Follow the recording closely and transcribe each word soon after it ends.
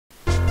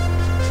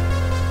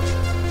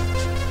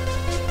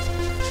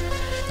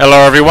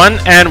Hello everyone,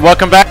 and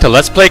welcome back to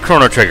Let's Play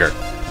Chrono Trigger.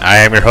 I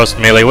am your host,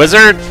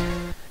 MeleeWizard,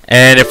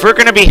 and if we're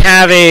going to be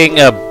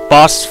having a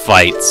boss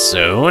fight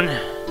soon,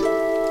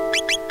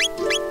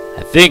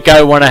 I think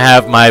I want to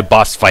have my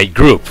boss fight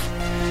group.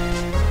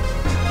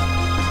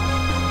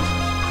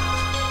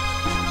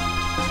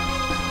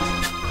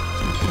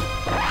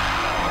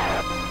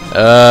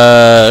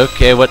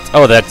 Okay, what?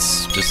 Oh,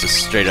 that's just a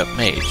straight up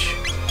mage.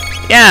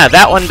 Yeah,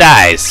 that one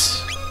dies.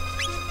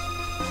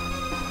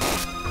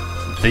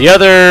 The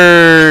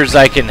others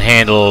I can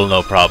handle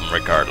no problem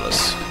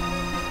regardless.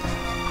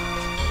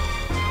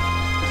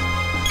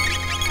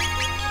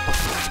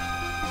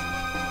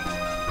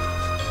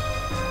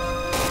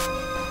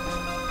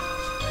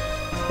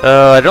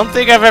 I don't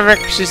think I've ever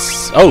actually...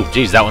 Oh,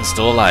 geez, that one's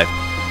still alive.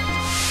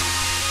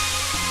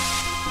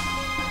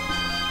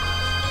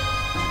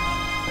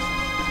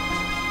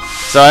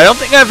 So I don't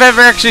think I've ever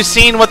actually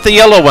seen what the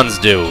yellow ones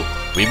do.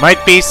 We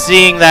might be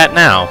seeing that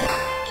now.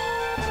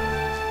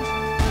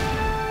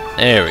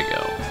 There we go.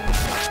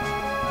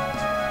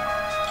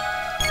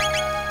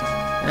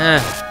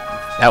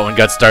 That one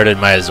got started,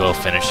 might as well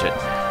finish it.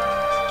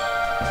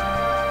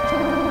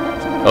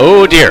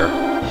 Oh dear.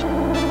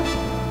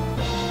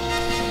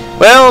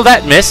 Well,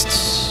 that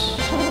missed.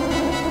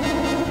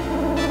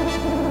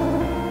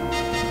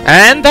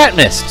 And that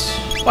missed.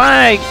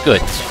 Why,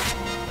 good.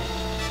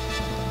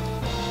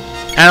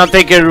 I don't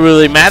think it would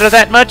really matter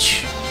that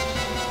much.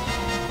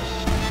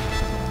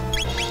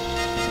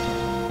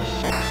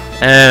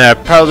 And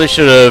I probably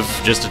should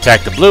have just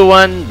attacked the blue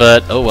one,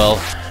 but oh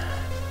well.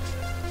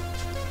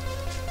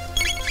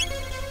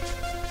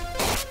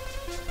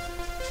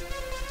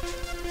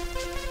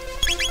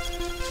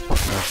 It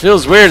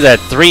feels weird that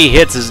 3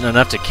 hits isn't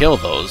enough to kill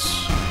those.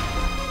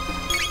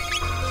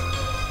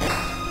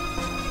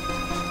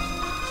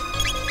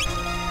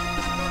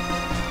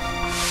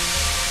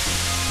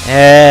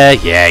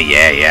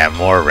 Yeah,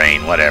 more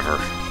rain, whatever.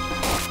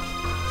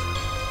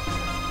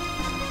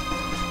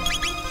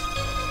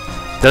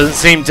 Doesn't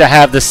seem to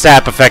have the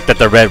sap effect that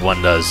the red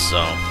one does,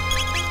 so...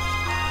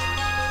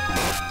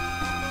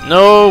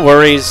 No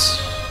worries.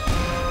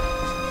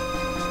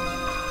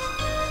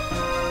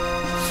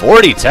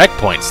 40 tech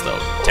points, though.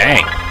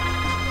 Dang.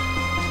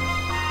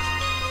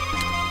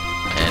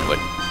 And what...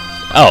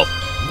 Oh.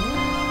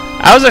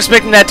 I was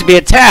expecting that to be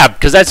a tab,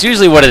 because that's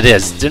usually what it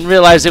is. Didn't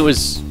realize it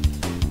was...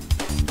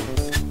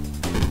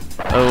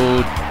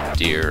 Oh,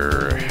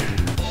 dear.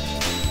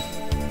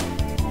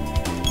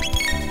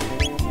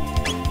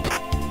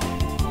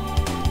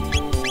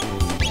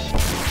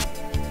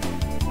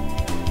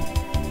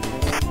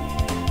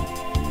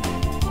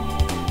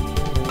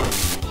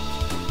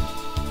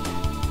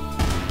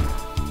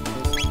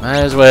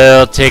 Might as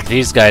well take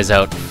these guys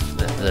out,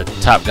 the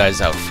top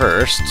guys out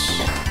first.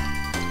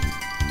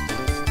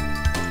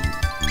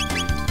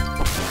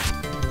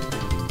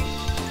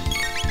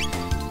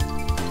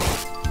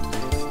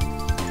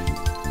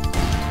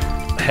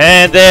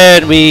 And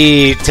then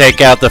we take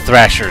out the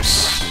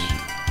Thrashers.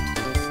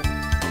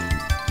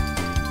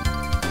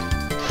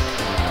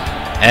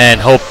 And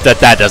hope that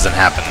that doesn't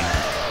happen.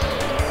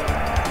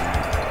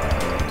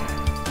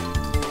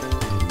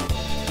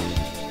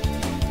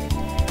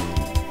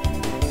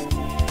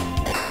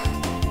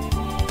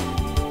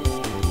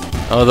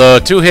 Although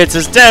 2 hits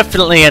is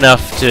definitely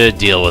enough to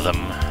deal with them.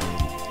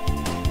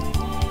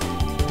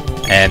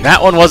 And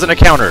that one wasn't a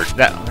counter.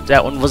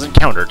 That one wasn't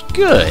countered.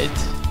 Good.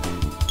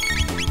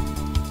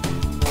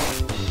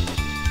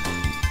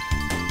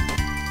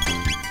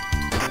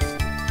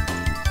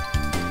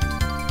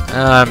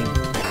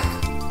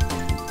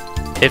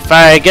 If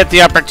I get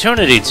the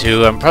opportunity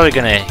to, I'm probably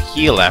gonna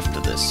heal after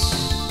this.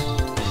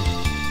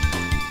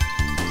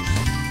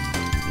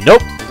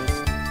 Nope.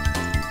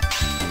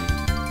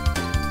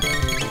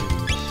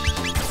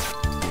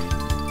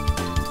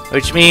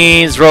 Which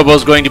means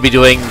Robo's going to be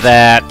doing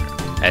that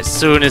as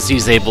soon as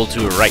he's able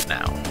to right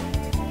now.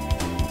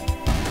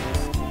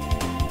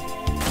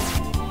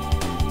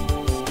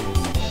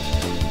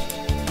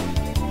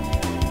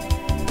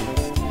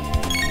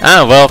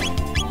 Oh, well.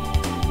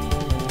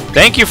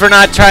 Thank you for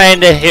not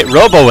trying to hit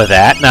Robo with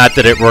that. Not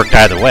that it worked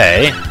either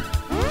way.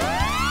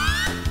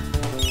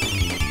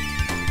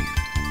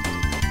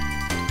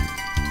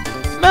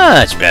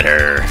 Much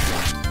better.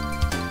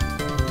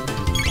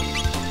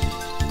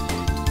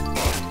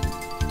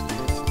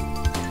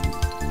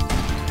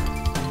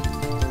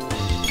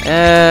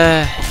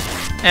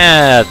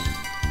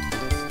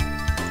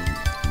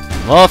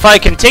 Well, if I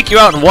can take you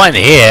out in 1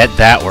 hit,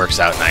 that works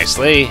out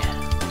nicely.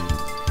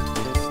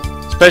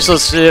 Especially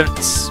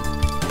since,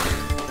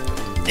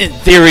 in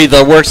theory,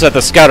 the worst that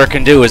the scouter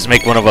can do is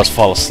make one of us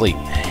fall asleep.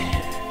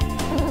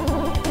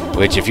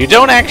 Which, if you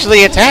don't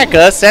actually attack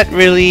us, that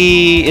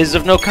really is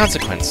of no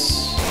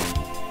consequence.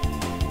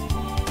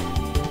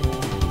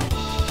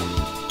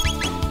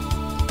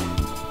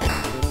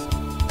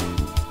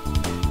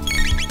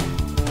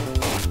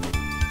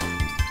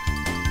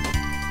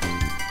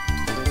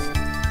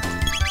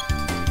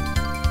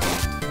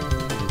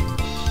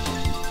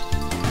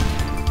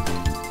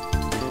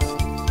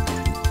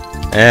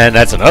 And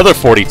that's another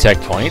 40 tech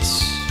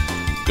points.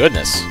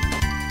 Goodness.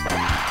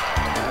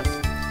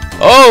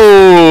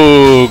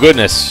 Oh,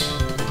 goodness.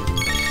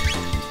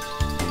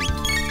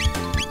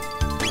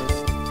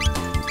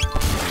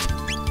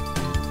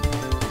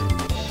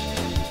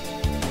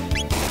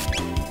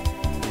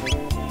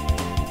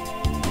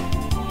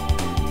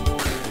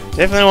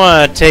 Definitely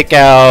want to take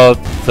out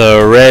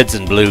the reds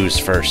and blues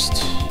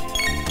first.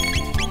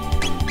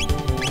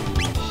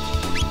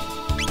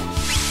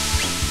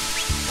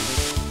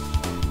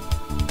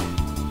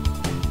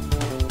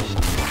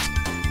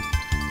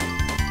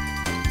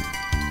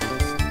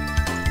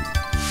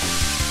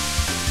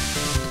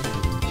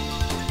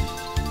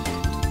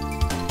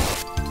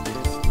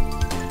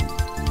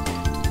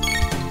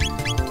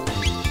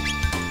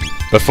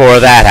 Before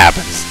that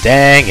happens.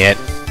 Dang it.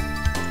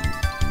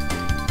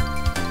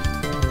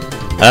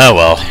 Oh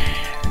well.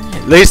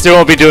 At least they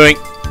won't be doing...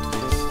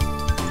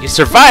 You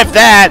survived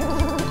that!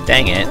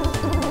 Dang it.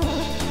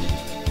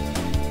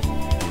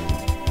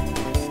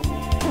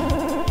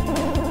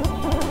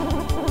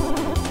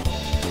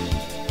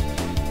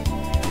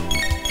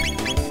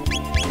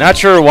 Not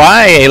sure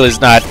why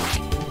Ayla's not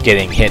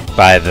getting hit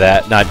by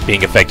that, not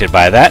being affected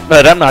by that,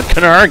 but I'm not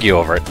gonna argue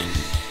over it.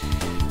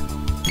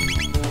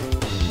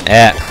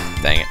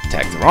 Dang it,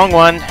 attacked the wrong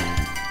one.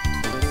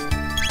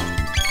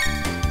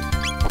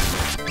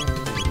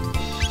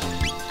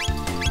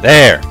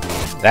 There!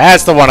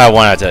 That's the one I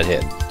wanted to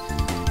hit.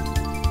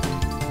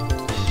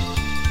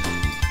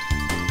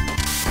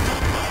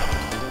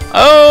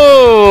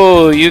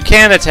 Oh! You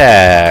can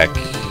attack!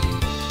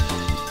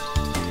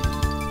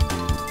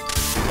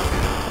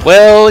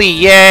 Well,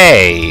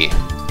 yay!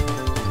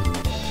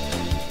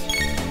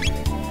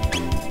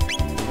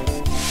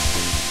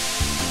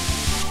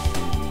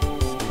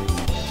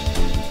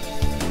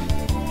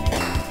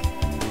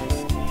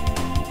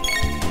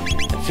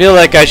 I feel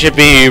like I should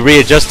be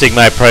readjusting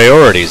my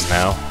priorities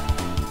now.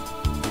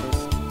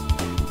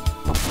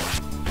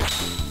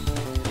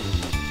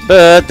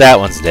 But that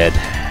one's dead.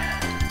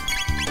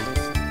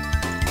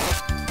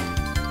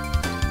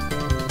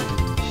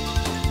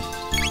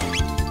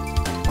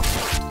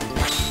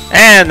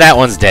 And that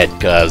one's dead,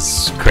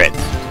 cause crit.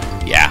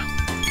 Yeah.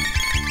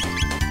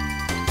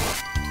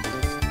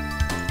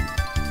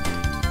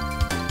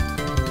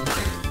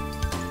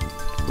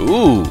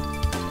 Ooh.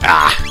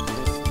 Ah.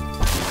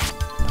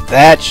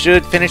 That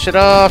should finish it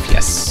off.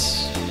 Yes.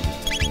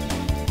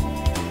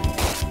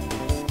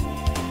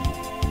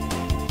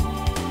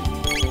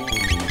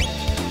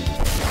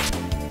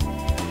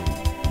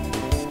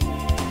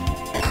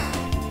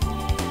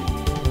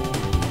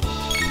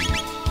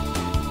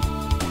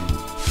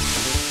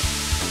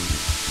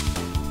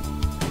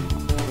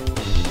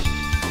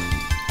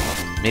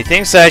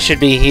 Methinks I should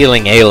be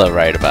healing Ayla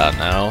right about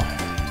now.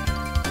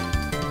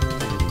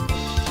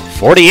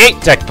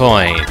 48 tech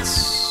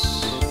points.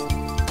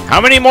 How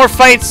many more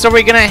fights are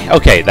we gonna...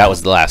 Okay, that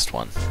was the last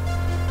one.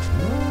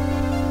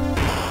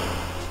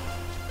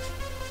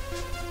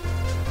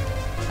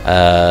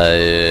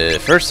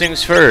 First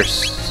things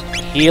first.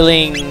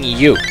 Healing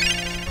you.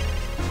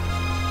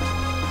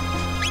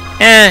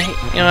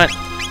 You know what?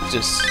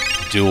 Just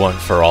do one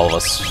for all of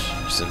us,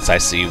 since I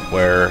see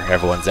where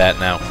everyone's at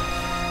now.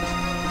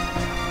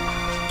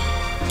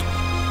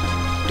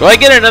 Do I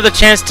get another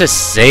chance to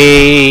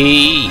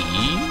save?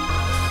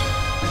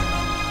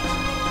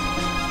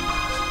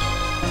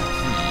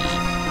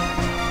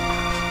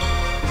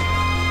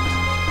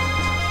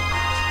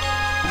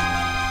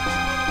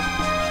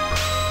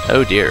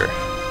 Oh dear.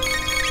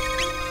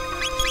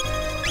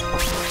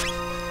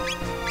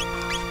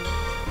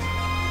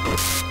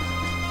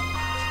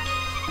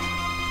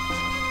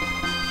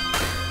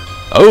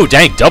 Oh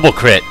dang, double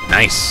crit.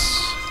 Nice.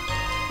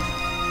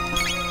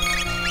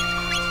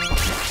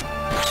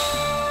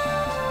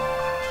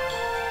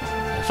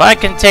 If I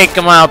can take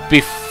him out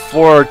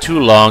before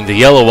too long, the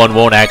yellow one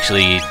won't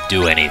actually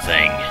do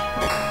anything.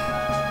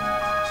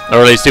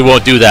 Or at least he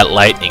won't do that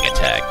lightning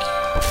attack.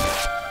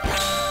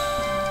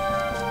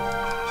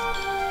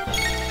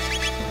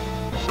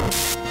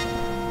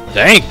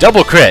 Dang,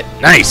 double crit!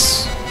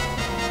 Nice!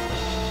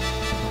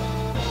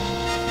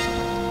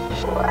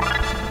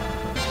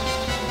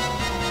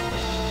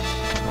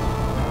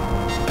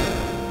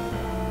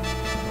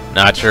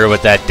 Not sure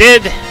what that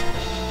did,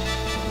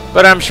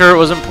 but I'm sure it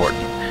was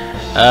important.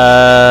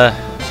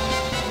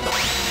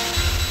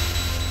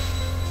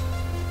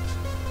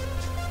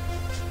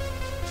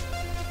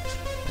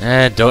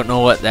 Don't know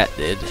what that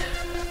did.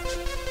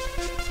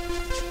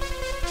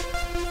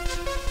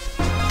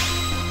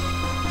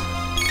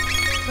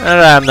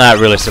 I'm not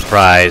really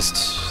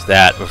surprised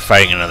that we're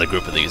fighting another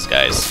group of these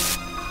guys.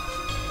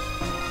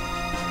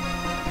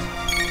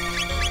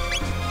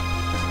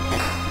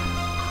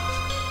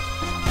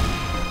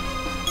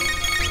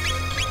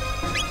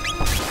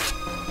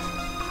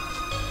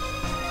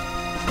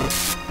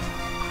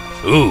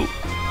 Ooh.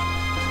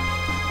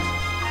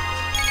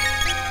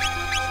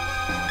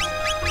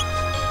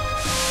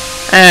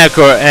 And of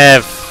course,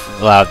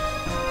 I've allowed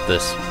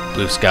this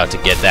blue scout to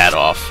get that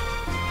off.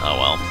 Oh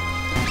well.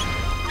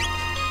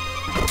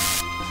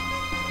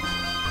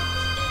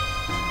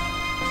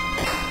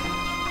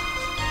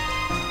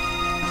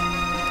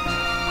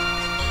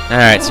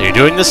 Alright, so you're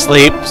doing the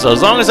sleep, so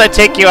as long as I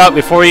take you out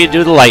before you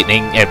do the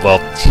lightning, it will...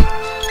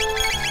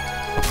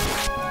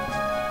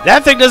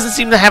 That thing doesn't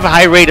seem to have a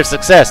high rate of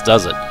success,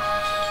 does it?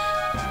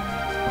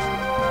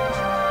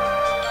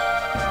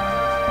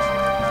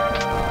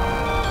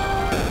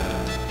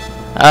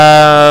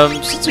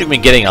 Since we've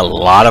been getting a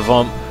lot of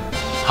them...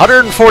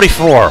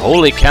 144!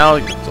 Holy cow,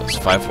 that's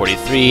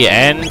 543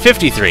 and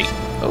 53.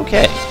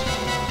 Okay.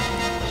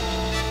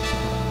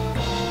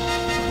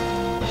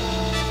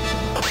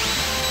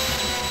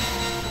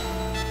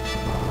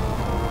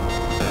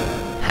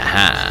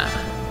 Haha.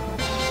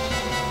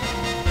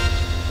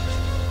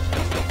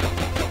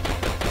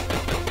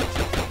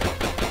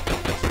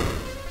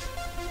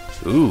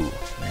 Ooh.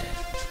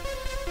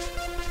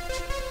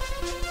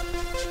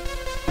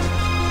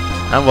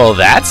 Well,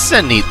 that's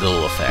a neat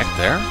little effect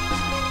there.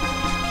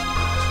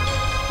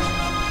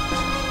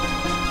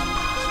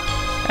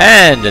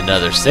 And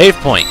another save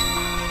point.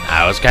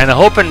 I was kind of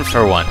hoping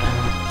for one.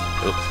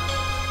 Oop.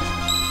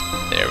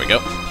 There we go.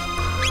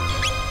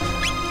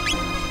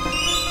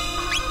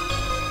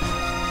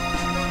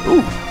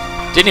 Ooh.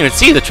 Didn't even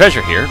see the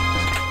treasure here.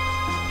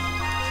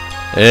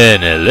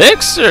 An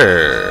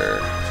elixir.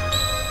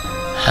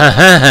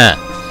 Haha.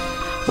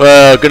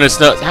 Well, goodness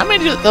knows. How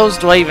many of those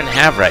do I even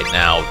have right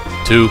now?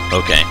 2?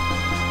 Okay.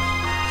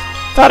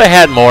 Thought I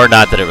had more,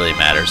 not that it really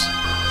matters.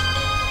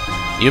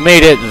 You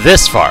made it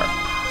this far.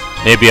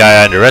 Maybe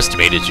I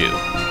underestimated you.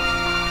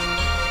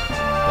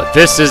 But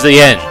this is the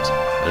end.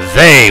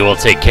 They will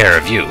take care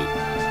of you.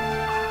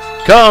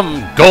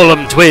 Come,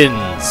 Golem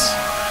Twins!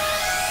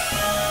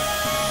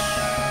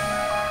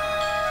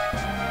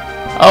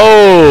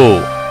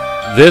 Oh!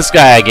 This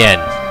guy again.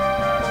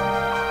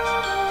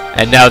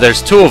 And now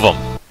there's 2 of them.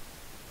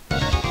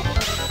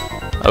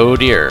 Oh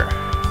dear.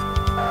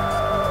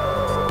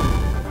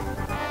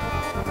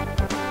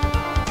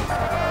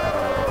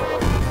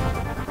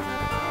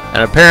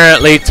 And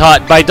apparently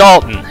taught by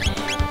Dalton.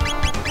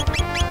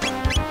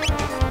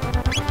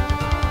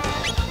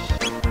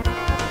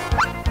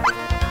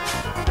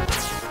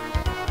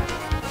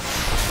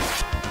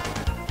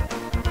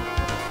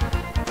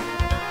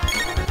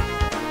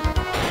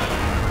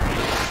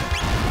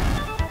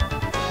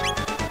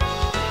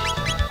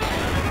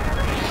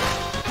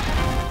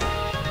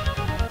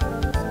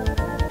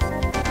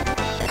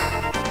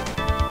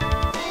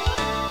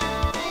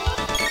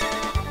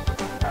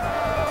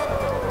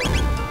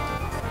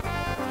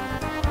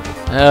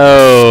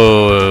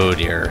 Oh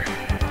dear.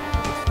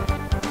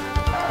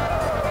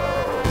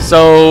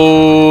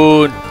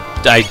 So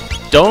I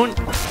don't.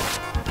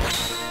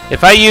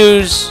 If I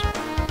use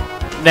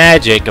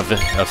magic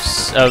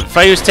if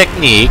I use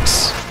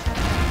techniques,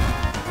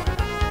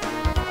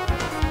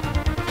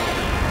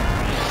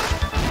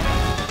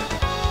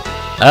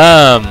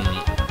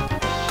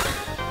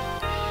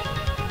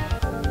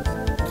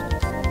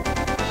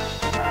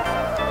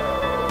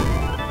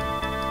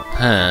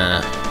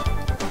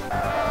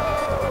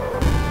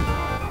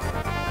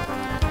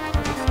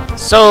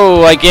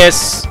 So I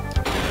guess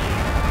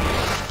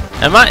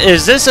am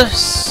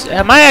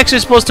I actually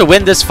supposed to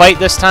win this fight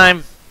this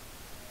time?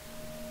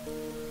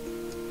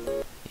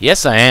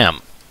 Yes, I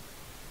am.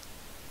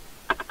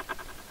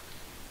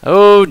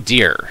 Oh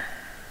dear.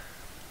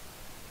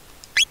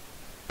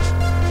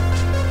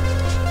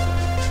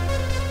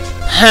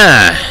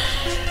 Huh.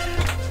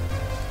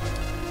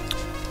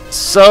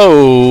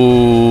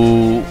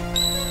 So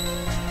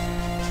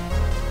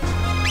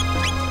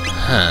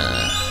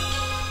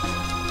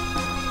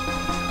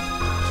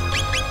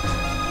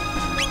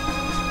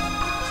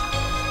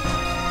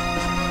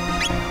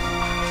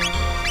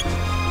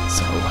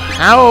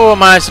how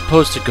am I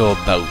supposed to go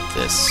about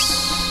this?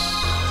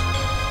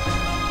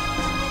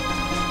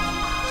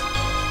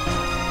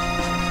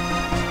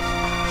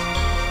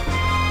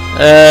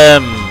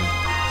 Yeah.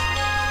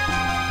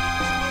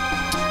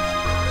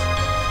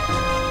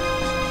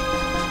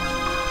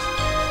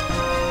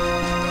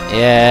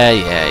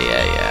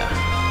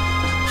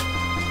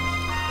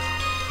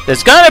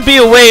 There's gotta be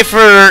a way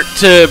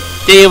to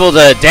be able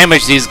to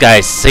damage these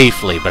guys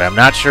safely, but I'm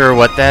not sure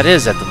what that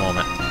is at the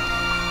moment.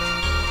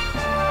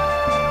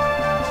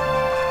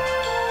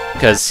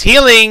 Because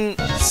healing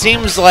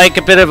seems like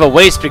a bit of a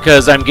waste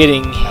because I'm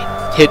getting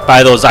hit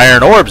by those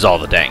iron orbs all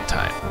the dang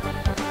time.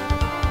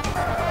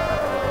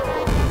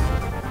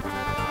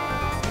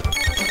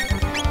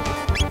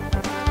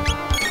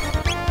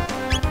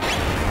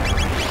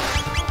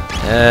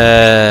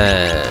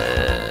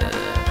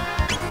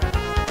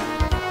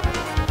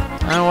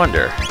 I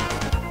wonder.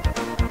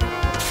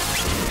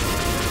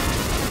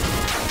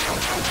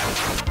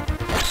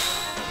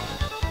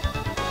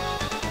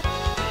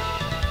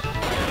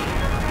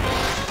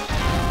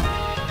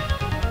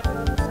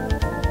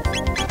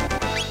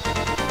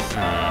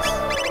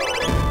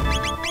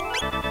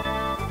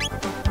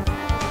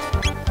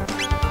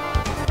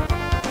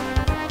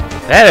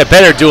 That had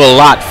better do a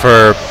lot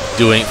for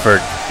being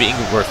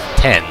worth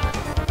 10.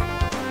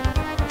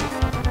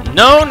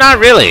 No, not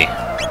really.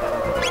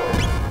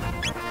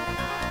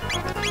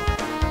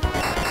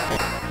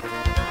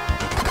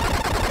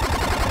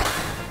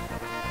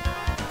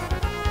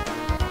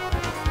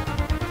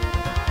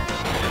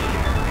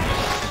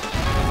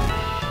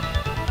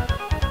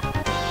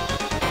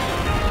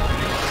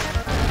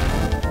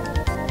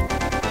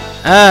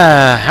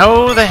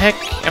 How the heck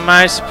am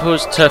I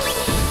supposed to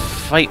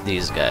fight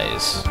these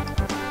guys?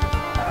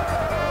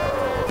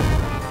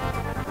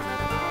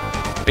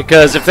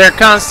 Because if they're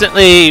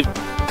constantly...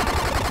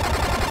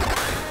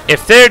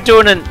 If they're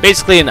doing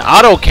basically an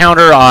auto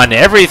counter on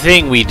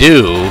everything we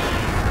do...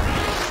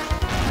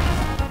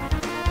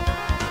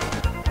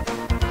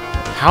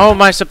 How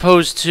am I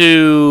supposed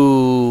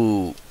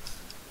to...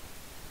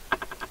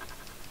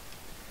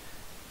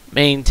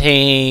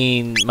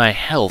 maintain my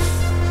health?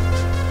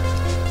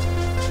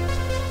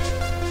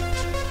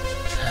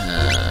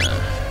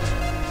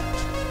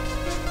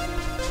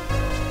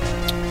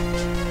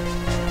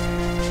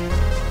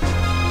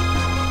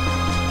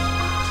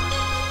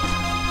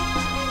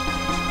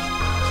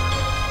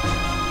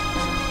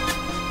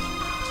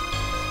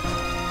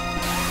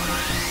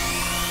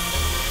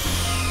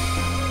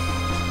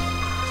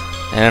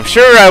 And I'm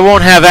sure I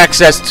won't have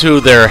access to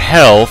their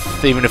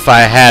health, even if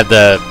I had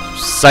the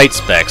sight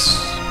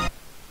specs.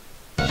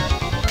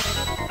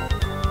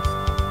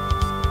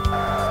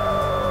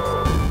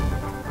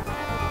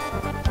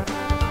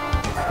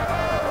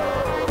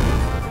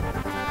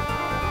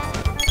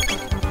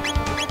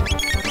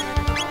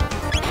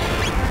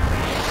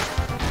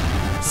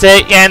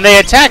 And they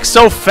attack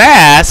so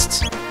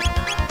fast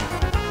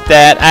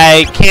that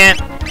I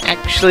can't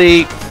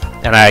actually...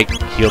 And I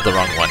healed the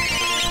wrong one.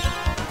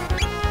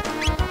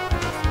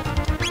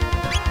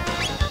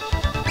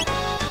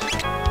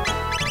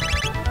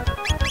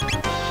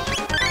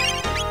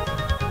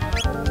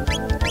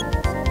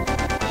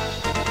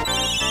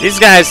 These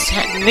guys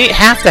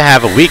have to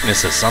have a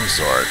weakness of some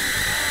sort.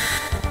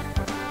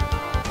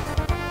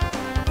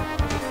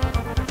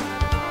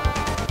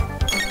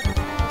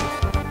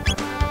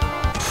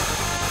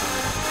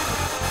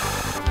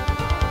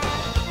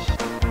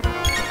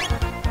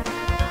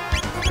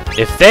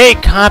 If they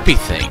copy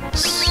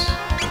things...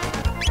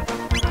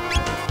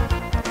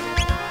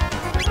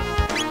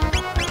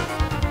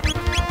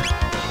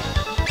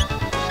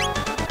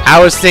 I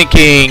was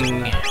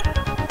thinking...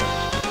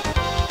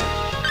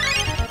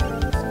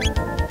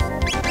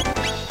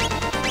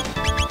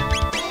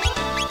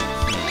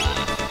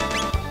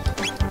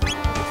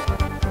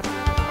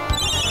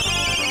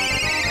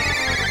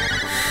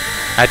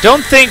 I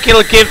don't think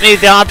it'll give me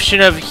the option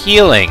of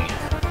healing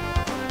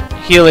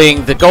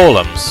the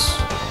golems.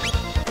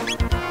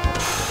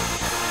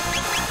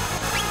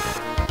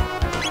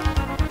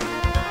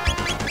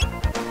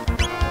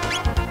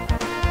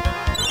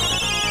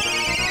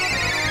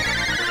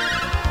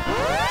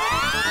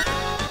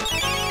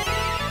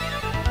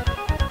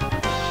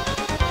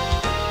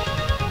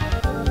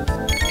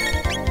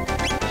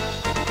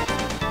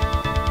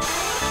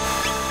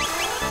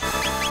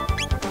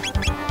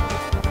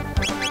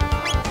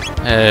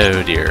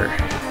 Oh dear.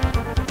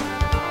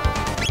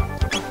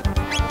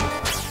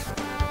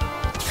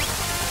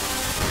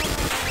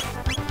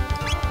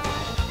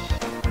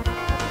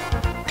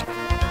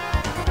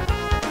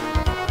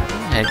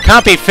 And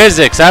copy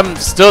physics, I'm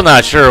still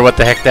not sure what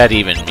the heck that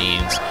even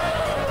means.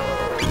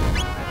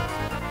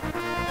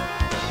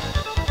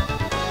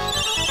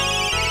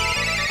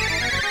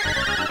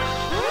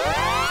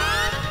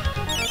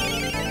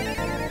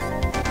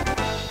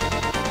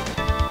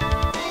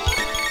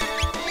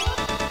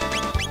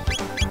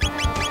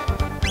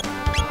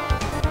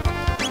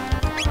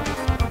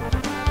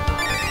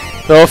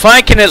 So if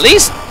I can at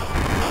least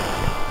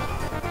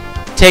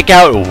take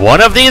out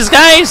one of these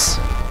guys,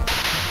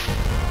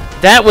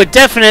 that would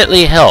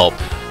definitely help.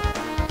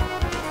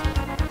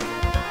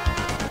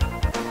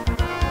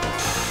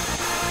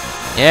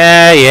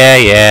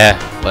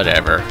 Yeah,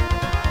 whatever.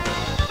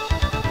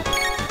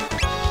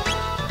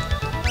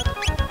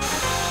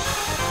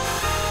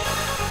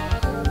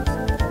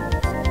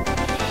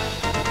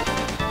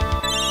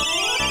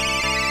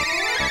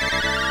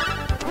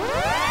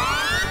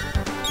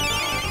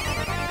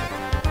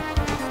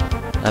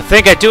 I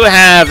think I do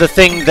have the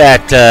thing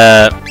that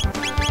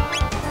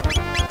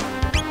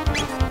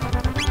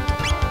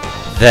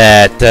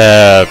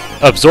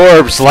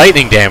absorbs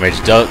lightning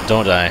damage,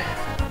 don't I?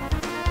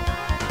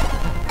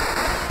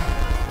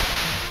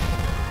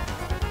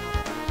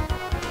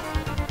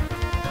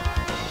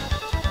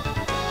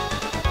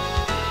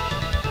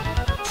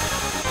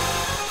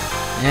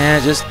 Yeah,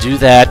 just do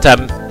that.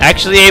 I'm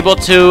actually able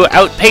to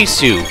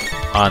outpace you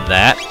on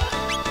that.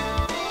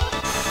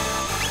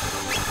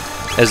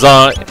 As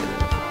long...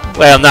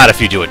 Well, not if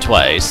you do it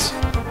twice.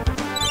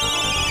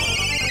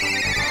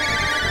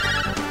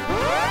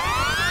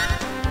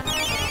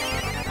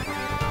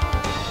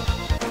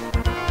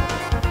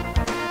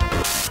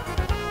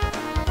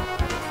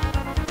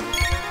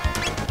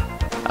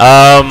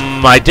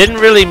 I didn't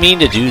really mean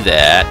to do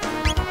that.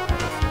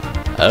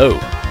 Oh.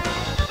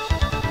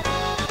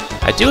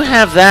 I do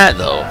have that,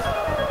 though.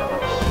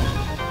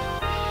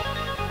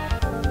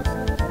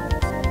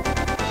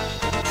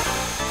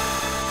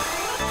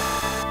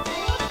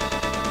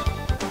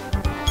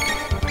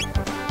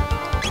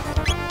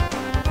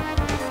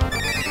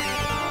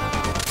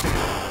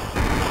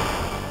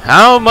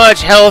 How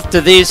much health do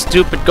these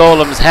stupid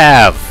golems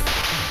have?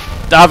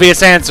 The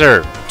obvious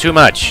answer, too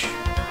much.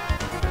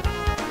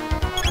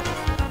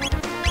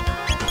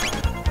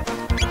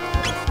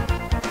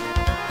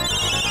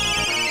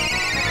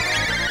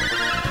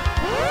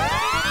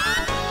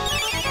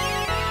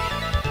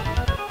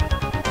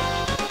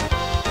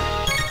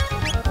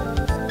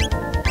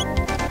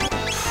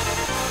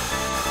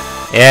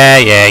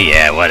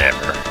 Yeah,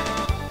 whatever.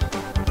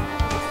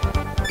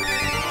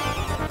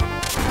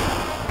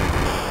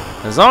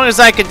 As long as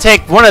I can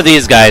take one of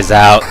these guys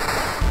out,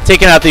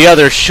 taking out the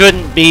other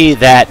shouldn't be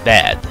that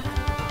bad.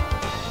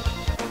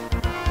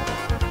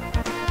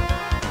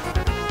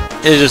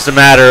 It's just a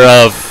matter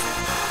of,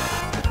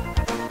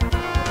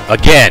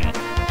 again,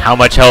 how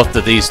much health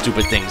do these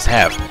stupid things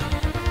have?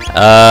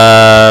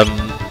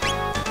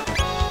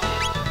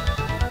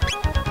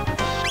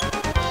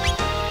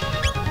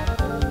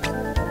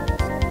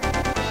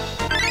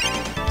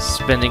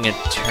 Spending a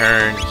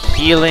turn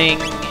healing.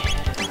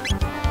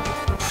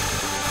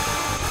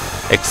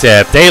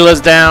 Except Ayla's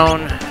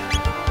down.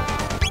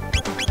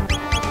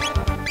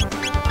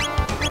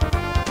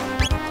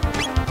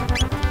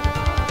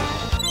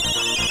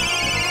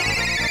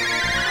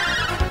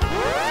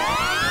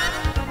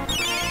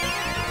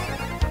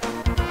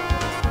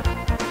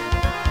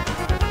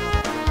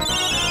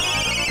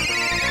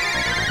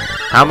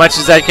 How much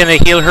is that gonna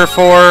heal her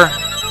for?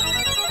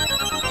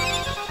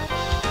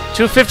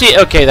 250?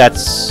 Okay,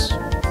 that's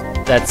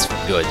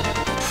good.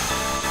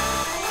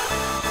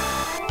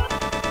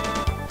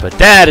 But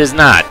that is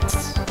not.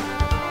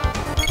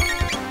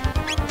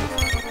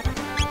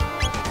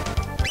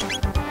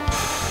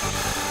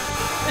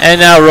 And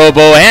now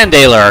Robo and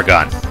Ayla are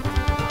gone.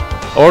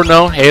 Or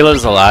no,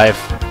 Ayla's alive.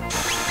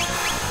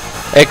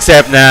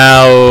 Except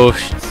now...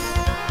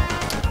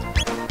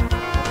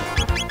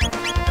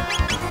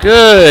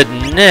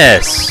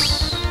 Goodness.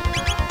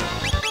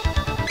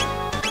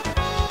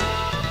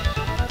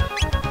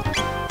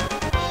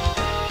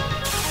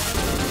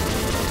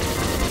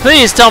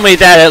 Please tell me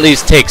that at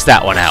least takes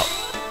that one out.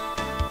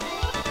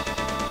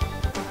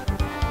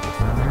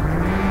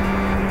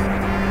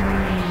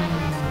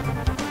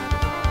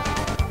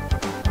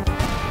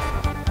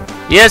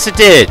 Yes, it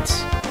did.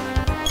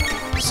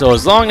 So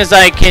as long as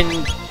I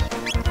can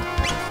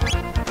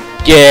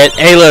get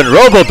Ayla and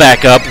Robo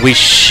back up, we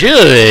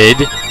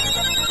should,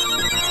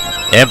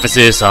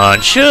 emphasis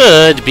on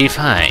should, be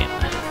fine.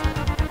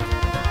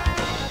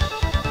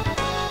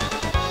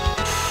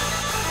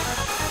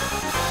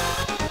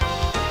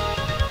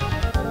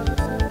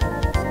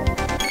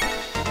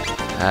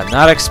 I'm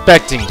not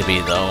expecting to be,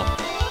 though.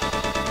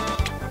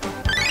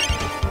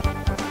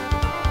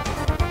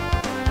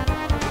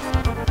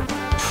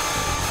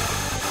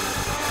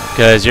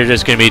 Because you're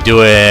just going to be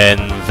doing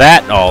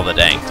that all the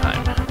dang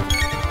time.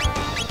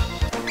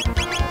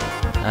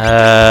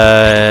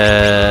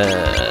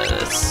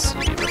 Let's see.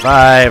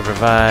 Revive.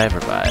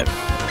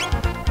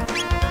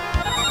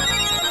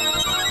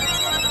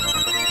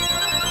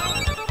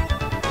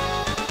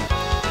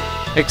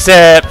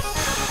 Except...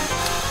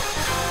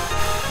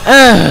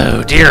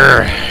 Oh,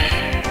 dear.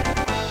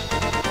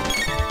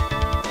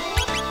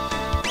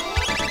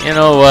 You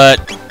know what?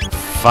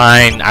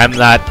 Fine, I'm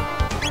not...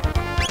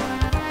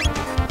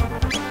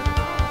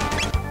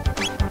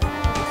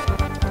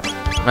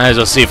 Might as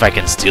well see if I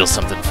can steal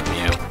something from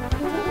you.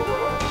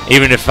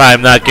 Even if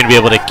I'm not going to be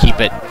able to keep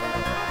it.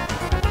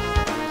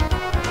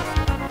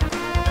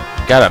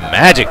 Got a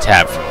magic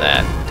tab from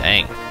that.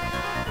 Dang.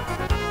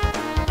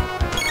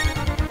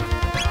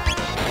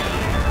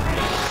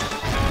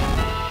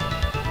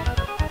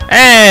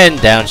 And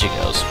down she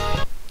goes.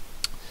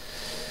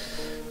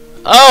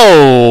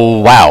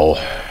 Oh, wow.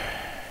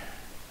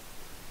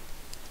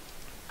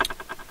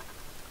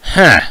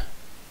 Huh.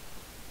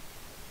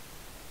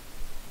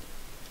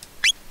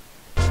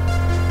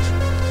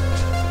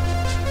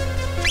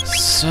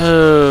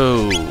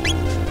 So...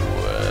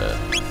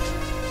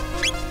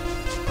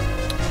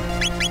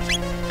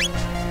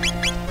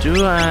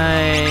 do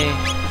I...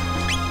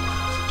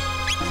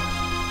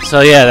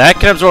 So yeah, that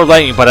can absorb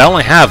lightning, but I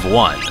only have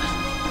one.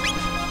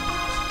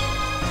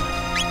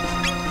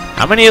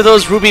 How many of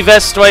those ruby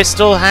vests do I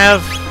still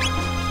have?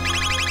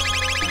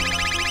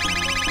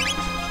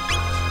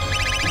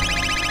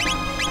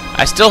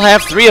 I still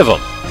have 3 of them.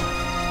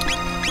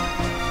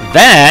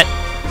 That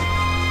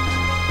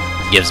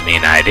gives me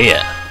an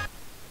idea.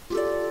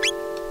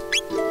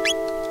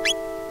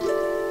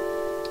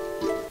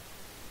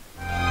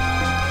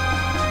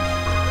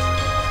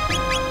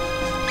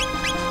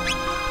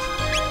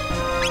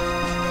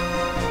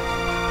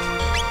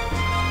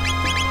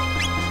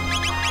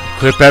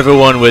 Equip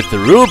everyone with the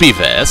ruby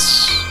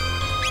vests.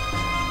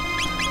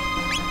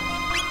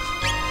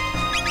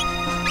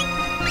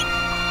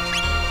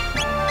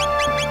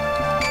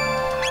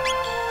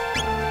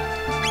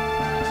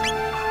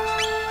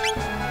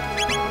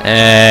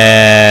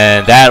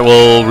 And that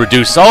will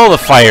reduce all the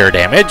fire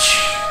damage.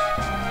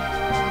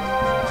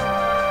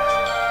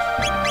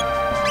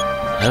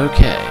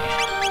 Okay.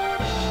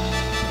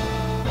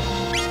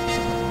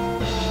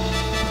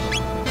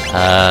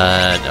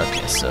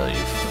 Okay, so you've...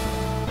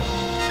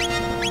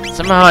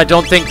 Somehow I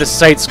don't think the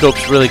sight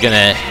scope's really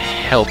gonna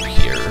help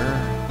here.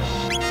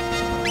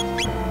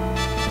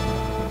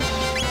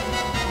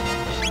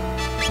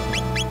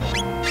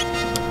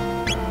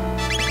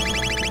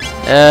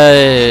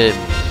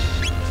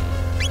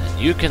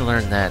 You can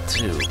learn that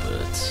too,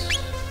 but...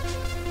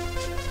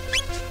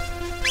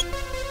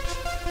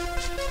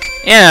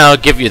 Yeah, I'll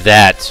give you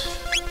that.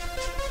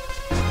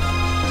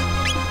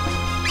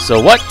 So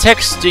what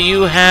text do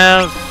you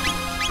have,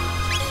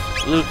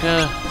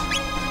 Luca?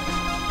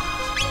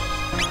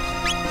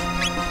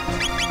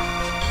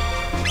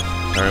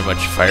 Very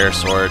much fire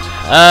sword.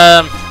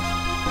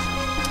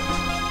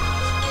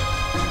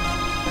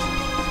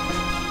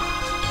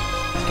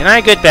 Can I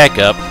get back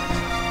up?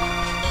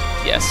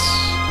 Yes.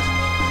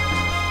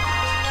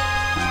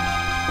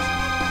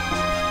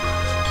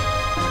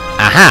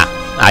 Aha!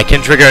 I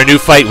can trigger a new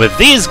fight with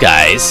these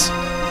guys.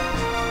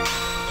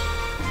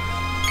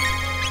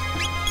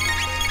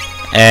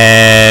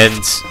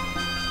 And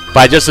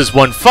by just this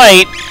one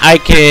fight, I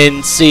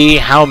can see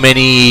how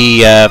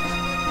many,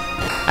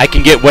 I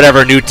can get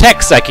whatever new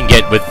techs I can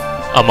get with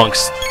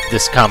amongst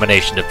this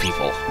combination of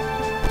people.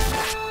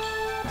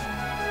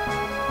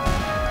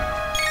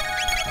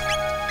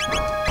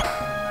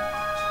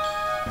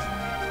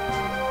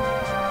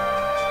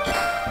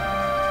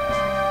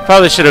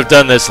 Probably should have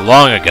done this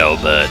long ago,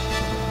 but...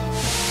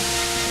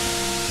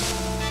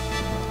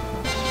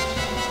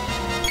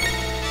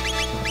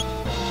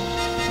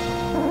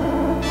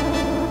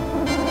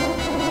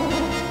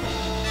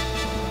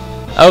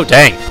 Oh,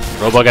 dang.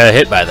 Robot got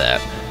hit by that.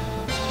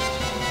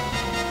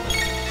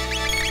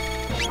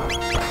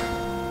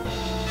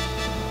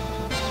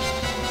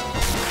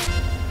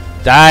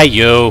 Die,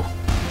 you.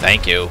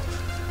 Thank you.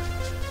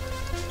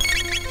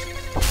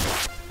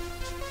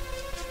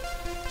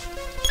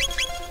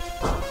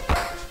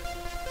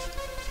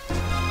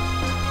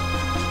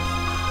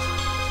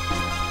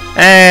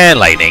 And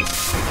lightning.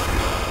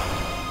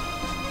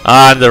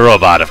 On the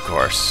robot, of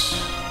course.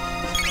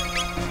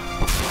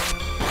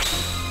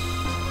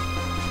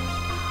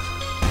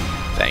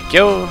 Thank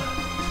you.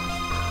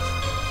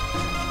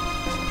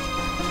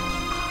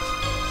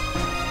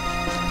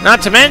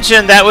 Not to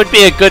mention, that would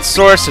be a good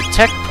source of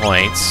tech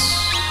points.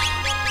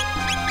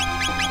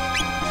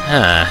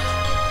 Huh.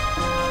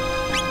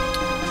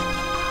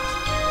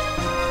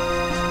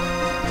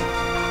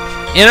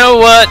 You know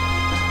what?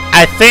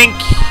 I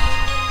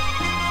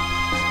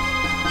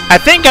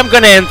think I'm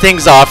gonna end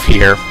things off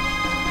here.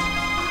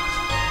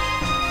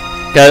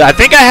 Because I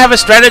think I have a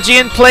strategy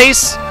in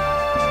place,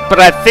 but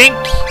I think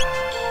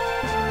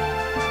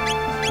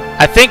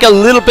a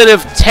little bit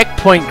of tech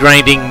point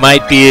grinding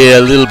might be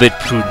a little bit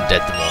prudent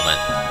at the moment.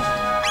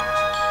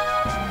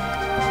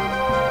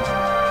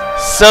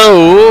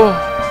 So,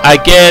 I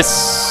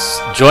guess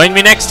join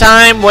me next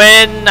time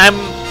when I'm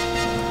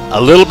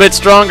a little bit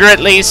stronger at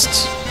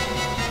least.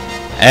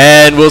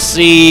 And we'll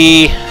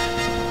see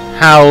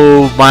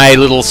how my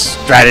little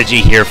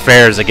strategy here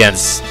fares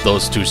against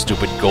those two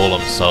stupid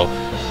golems. So,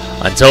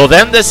 until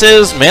then, this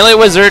is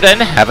MeleeWizard,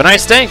 and have a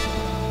nice day.